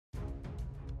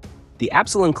The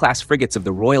Absalon-Class frigates of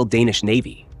the Royal Danish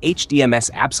Navy, HDMS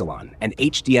Absalon and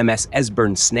HDMS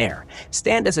Esbern Snare,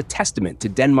 stand as a testament to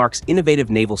Denmark's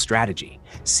innovative naval strategy,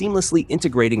 seamlessly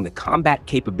integrating the combat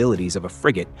capabilities of a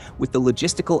frigate with the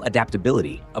logistical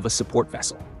adaptability of a support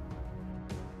vessel.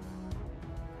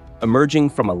 Emerging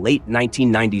from a late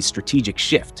 1990s strategic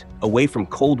shift away from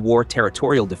Cold War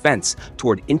territorial defense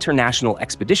toward international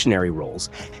expeditionary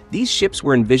roles, these ships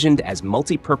were envisioned as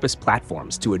multi-purpose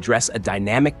platforms to address a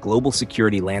dynamic global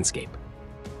security landscape.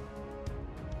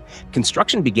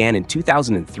 Construction began in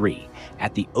 2003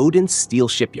 at the Odense Steel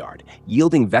Shipyard,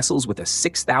 yielding vessels with a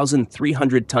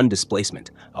 6,300-ton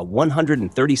displacement, a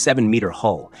 137-meter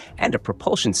hull, and a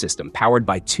propulsion system powered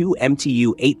by two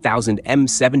MTU 8000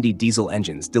 M70 diesel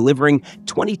engines delivering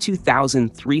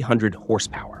 22,300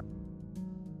 horsepower.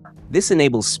 This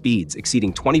enables speeds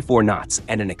exceeding 24 knots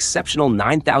and an exceptional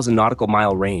 9,000 nautical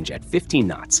mile range at 15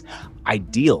 knots,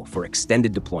 ideal for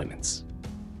extended deployments.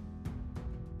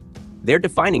 Their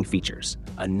defining features,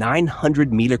 a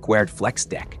 900-meter-squared flex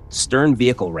deck, stern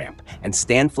vehicle ramp, and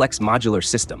StanFlex modular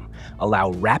system,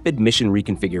 allow rapid mission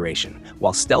reconfiguration,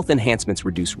 while stealth enhancements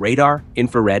reduce radar,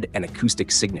 infrared, and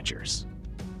acoustic signatures.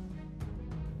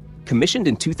 Commissioned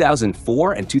in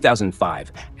 2004 and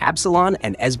 2005, Absalon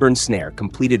and Esbern Snare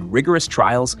completed rigorous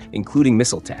trials, including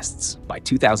missile tests, by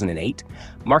 2008,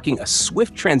 marking a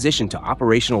swift transition to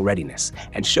operational readiness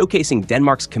and showcasing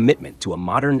Denmark's commitment to a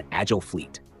modern, agile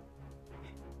fleet.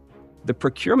 The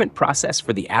procurement process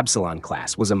for the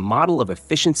Absalon-class was a model of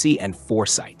efficiency and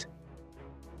foresight.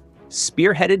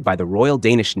 Spearheaded by the Royal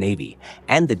Danish Navy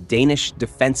and the Danish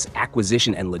Defence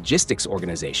Acquisition and Logistics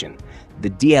Organization,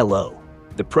 the DLO,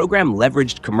 the program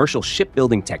leveraged commercial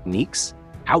shipbuilding techniques,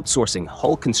 outsourcing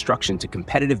hull construction to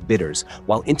competitive bidders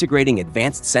while integrating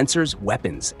advanced sensors,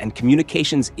 weapons, and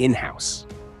communications in-house.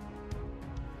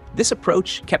 This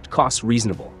approach kept costs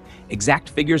reasonable, exact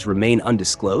figures remain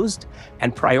undisclosed,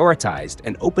 and prioritized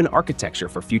an open architecture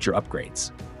for future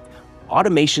upgrades.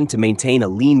 Automation to maintain a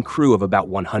lean crew of about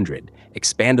 100,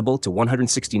 expandable to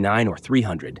 169 or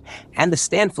 300, and the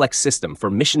StanFlex system for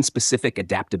mission-specific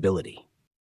adaptability.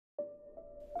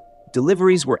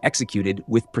 Deliveries were executed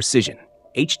with precision.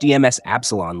 HDMS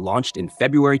Absalon launched in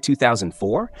February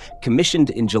 2004, commissioned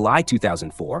in July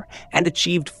 2004, and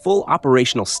achieved full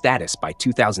operational status by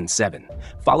 2007,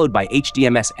 followed by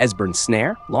HDMS Esbern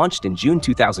Snare, launched in June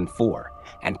 2004,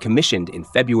 and commissioned in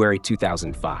February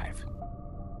 2005.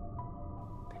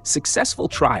 Successful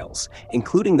trials,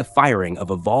 including the firing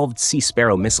of evolved Sea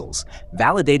Sparrow missiles,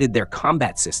 validated their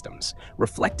combat systems,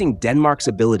 reflecting Denmark's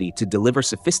ability to deliver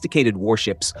sophisticated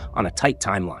warships on a tight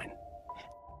timeline.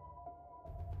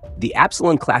 The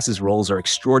Absalon-class's roles are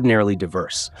extraordinarily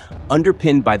diverse,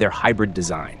 underpinned by their hybrid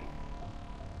design.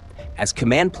 As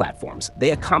command platforms,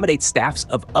 they accommodate staffs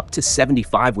of up to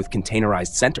 75 with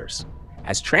containerized centers.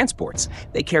 As transports,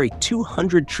 they carry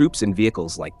 200 troops in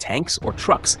vehicles like tanks or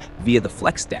trucks via the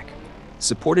flex deck,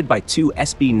 supported by two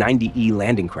SB-90E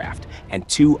landing craft and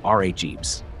two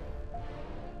RA-jeeps.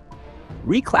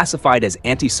 Reclassified as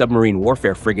anti-submarine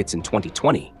warfare frigates in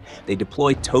 2020, they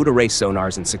deploy towed array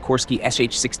sonars and Sikorsky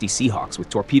SH-60 Seahawks with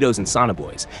torpedoes and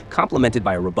sonobuoys, complemented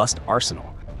by a robust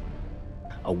arsenal.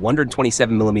 A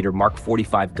 127mm Mark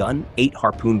 45 gun, 8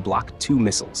 Harpoon Block II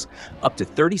missiles, up to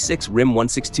 36 RIM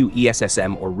 162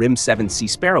 ESSM or RIM 7 Sea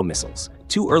Sparrow missiles,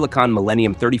 2 Oerlikon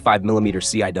Millennium 35mm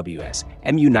CIWS,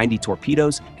 MU-90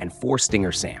 torpedoes, and 4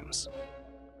 Stinger SAMs.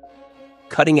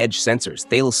 Cutting-edge sensors,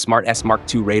 Thales Smart S Mark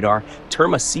II radar,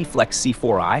 Terma C-Flex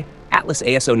C4I, Atlas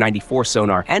ASO-94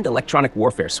 sonar, and electronic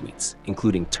warfare suites,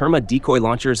 including Terma decoy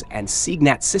launchers and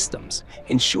SIGNAT systems,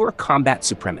 ensure combat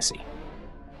supremacy.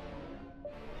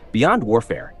 Beyond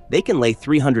warfare, they can lay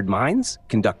 300 mines,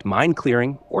 conduct mine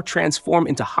clearing, or transform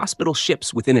into hospital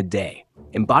ships within a day,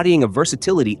 embodying a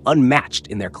versatility unmatched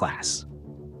in their class.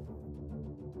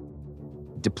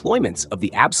 Deployments of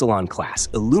the Absalon-class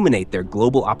illuminate their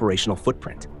global operational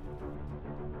footprint.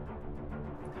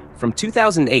 From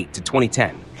 2008 to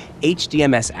 2010,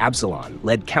 HDMS Absalon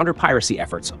led counter-piracy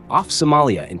efforts off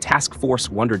Somalia in Task Force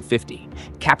 150,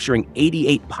 capturing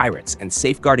 88 pirates and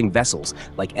safeguarding vessels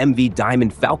like MV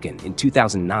Diamond Falcon in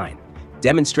 2009,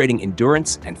 demonstrating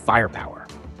endurance and firepower.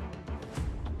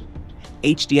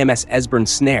 HDMS Esbern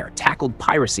Snare tackled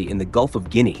piracy in the Gulf of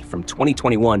Guinea from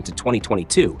 2021 to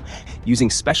 2022, using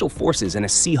special forces and a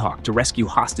Seahawk to rescue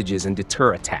hostages and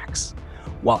deter attacks,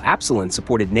 while Absalon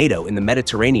supported NATO in the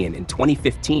Mediterranean in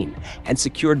 2015 and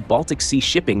secured Baltic Sea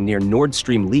shipping near Nord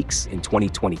Stream leaks in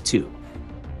 2022.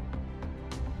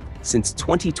 Since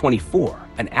 2024,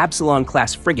 an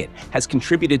Absalon-class frigate has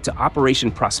contributed to Operation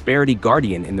Prosperity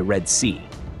Guardian in the Red Sea,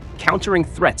 countering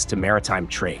threats to maritime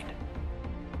trade.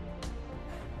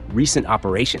 Recent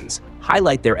operations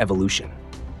highlight their evolution.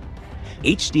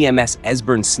 HDMS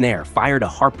Esbern Snare fired a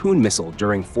Harpoon missile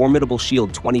during Formidable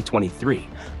Shield 2023,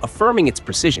 affirming its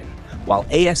precision, while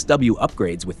ASW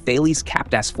upgrades with Thales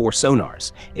Captas 4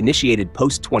 sonars, initiated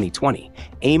post-2020,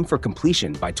 aim for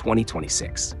completion by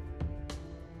 2026.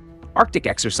 Arctic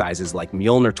exercises like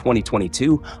Mjolnir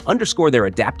 2022 underscore their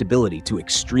adaptability to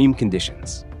extreme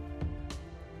conditions.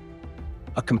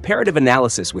 A comparative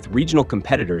analysis with regional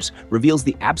competitors reveals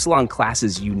the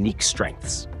Absalon-class's unique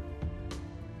strengths.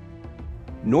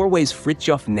 Norway's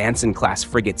Fridtjof Nansen-class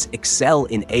frigates excel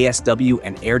in ASW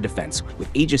and air defense with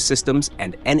Aegis systems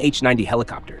and NH-90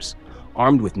 helicopters,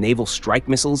 armed with naval strike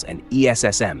missiles and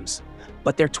ESSMs.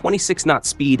 But their 26-knot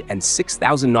speed and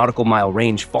 6,000 nautical mile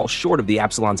range fall short of the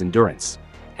Absalon's endurance,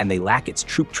 and they lack its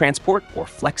troop transport or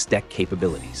flex deck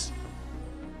capabilities.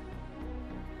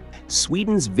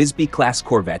 Sweden's Visby-class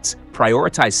corvettes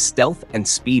prioritize stealth and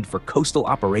speed for coastal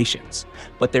operations,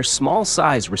 but their small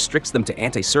size restricts them to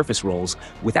anti-surface roles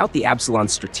without the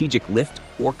Absalon's strategic lift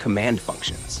or command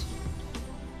functions.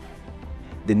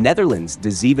 The Netherlands' De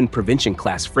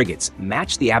Zeven-Provinciën-class frigates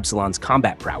match the Absalon's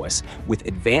combat prowess with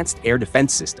advanced air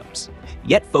defense systems,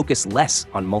 yet focus less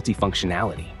on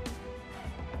multifunctionality.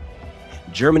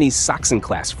 Germany's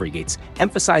Sachsen-class frigates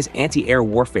emphasize anti-air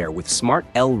warfare with smart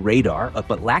L radar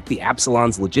but lack the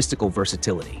Absalon's logistical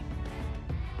versatility.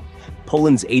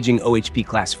 Poland's aging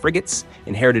OHP-class frigates,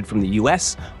 inherited from the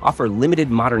US, offer limited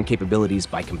modern capabilities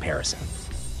by comparison.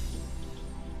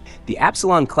 The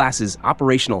Absalon-class's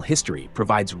operational history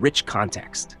provides rich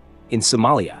context. In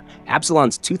Somalia,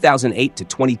 Absalon's 2008 to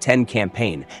 2010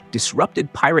 campaign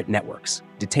disrupted pirate networks,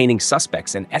 detaining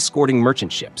suspects and escorting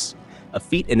merchant ships, a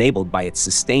feat enabled by its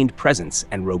sustained presence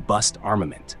and robust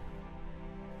armament.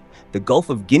 The Gulf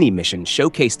of Guinea mission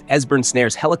showcased Esbern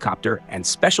Snare's helicopter and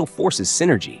special forces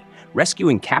synergy,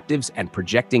 rescuing captives and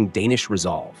projecting Danish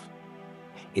resolve.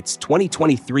 Its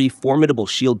 2023 Formidable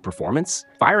Shield performance,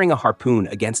 firing a Harpoon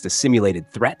against a simulated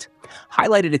threat,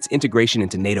 highlighted its integration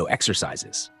into NATO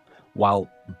exercises, while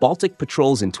Baltic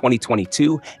patrols in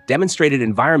 2022 demonstrated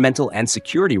environmental and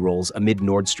security roles amid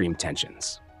Nord Stream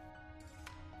tensions.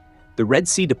 The Red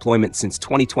Sea deployment since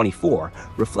 2024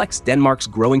 reflects Denmark's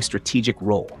growing strategic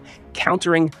role,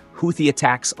 countering Houthi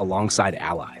attacks alongside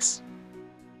allies.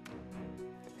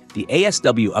 The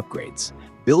ASW upgrades,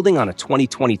 building on a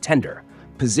 2020 tender,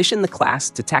 position the class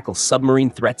to tackle submarine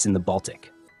threats in the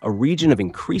Baltic, a region of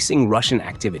increasing Russian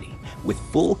activity, with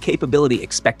full capability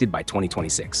expected by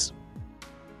 2026.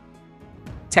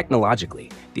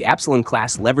 Technologically, the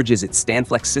Absalon-class leverages its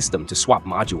StanFlex system to swap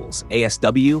modules,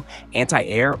 ASW,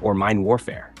 anti-air, or mine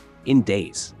warfare, in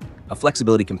days, a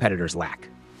flexibility competitors lack.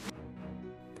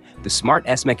 The smart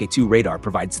SMEK-2 radar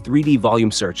provides 3D volume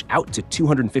search out to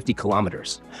 250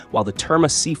 kilometers, while the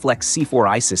Terma C-Flex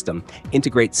C4I system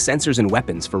integrates sensors and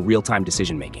weapons for real-time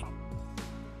decision-making.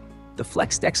 The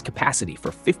FlexDeck's capacity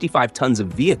for 55 tons of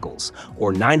vehicles,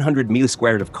 or 900 meters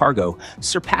squared of cargo,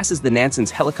 surpasses the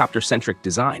Nansen's helicopter-centric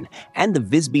design and the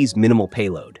Visby's minimal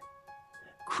payload.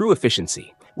 Crew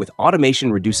efficiency, with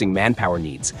automation reducing manpower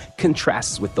needs,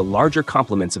 contrasts with the larger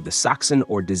complements of the Sachsen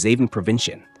or De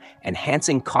Zeven-Provinciën,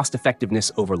 enhancing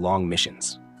cost-effectiveness over long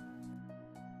missions.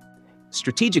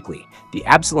 Strategically, the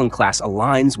Absalon-class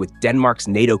aligns with Denmark's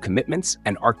NATO commitments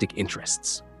and Arctic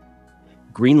interests.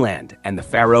 Greenland and the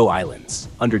Faroe Islands,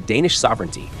 under Danish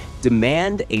sovereignty,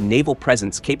 demand a naval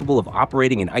presence capable of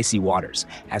operating in icy waters,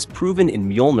 as proven in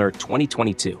Mjolnir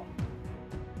 2022.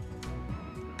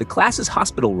 The class's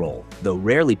hospital role, though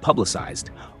rarely publicized,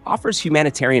 offers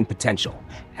humanitarian potential,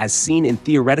 as seen in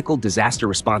theoretical disaster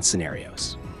response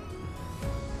scenarios.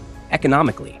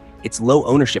 Economically, its low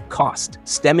ownership cost,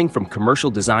 stemming from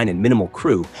commercial design and minimal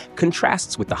crew,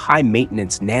 contrasts with the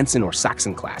high-maintenance Nansen or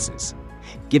Sachsen classes,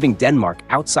 giving Denmark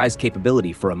outsized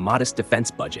capability for a modest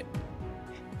defense budget.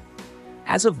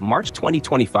 As of March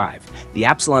 2025, the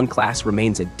Absalon class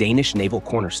remains a Danish naval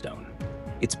cornerstone.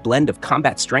 Its blend of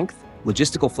combat strength,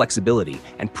 logistical flexibility,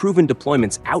 and proven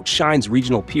deployments outshines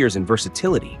regional peers in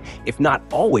versatility, if not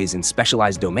always in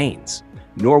specialized domains.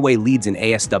 Norway leads in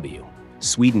ASW,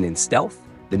 Sweden in stealth,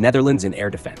 the Netherlands in air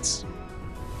defense.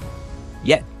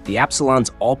 Yet, the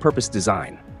Absalon's all-purpose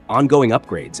design, ongoing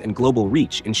upgrades, and global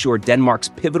reach ensure Denmark's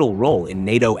pivotal role in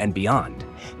NATO and beyond,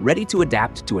 ready to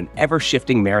adapt to an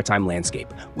ever-shifting maritime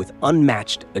landscape with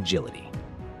unmatched agility.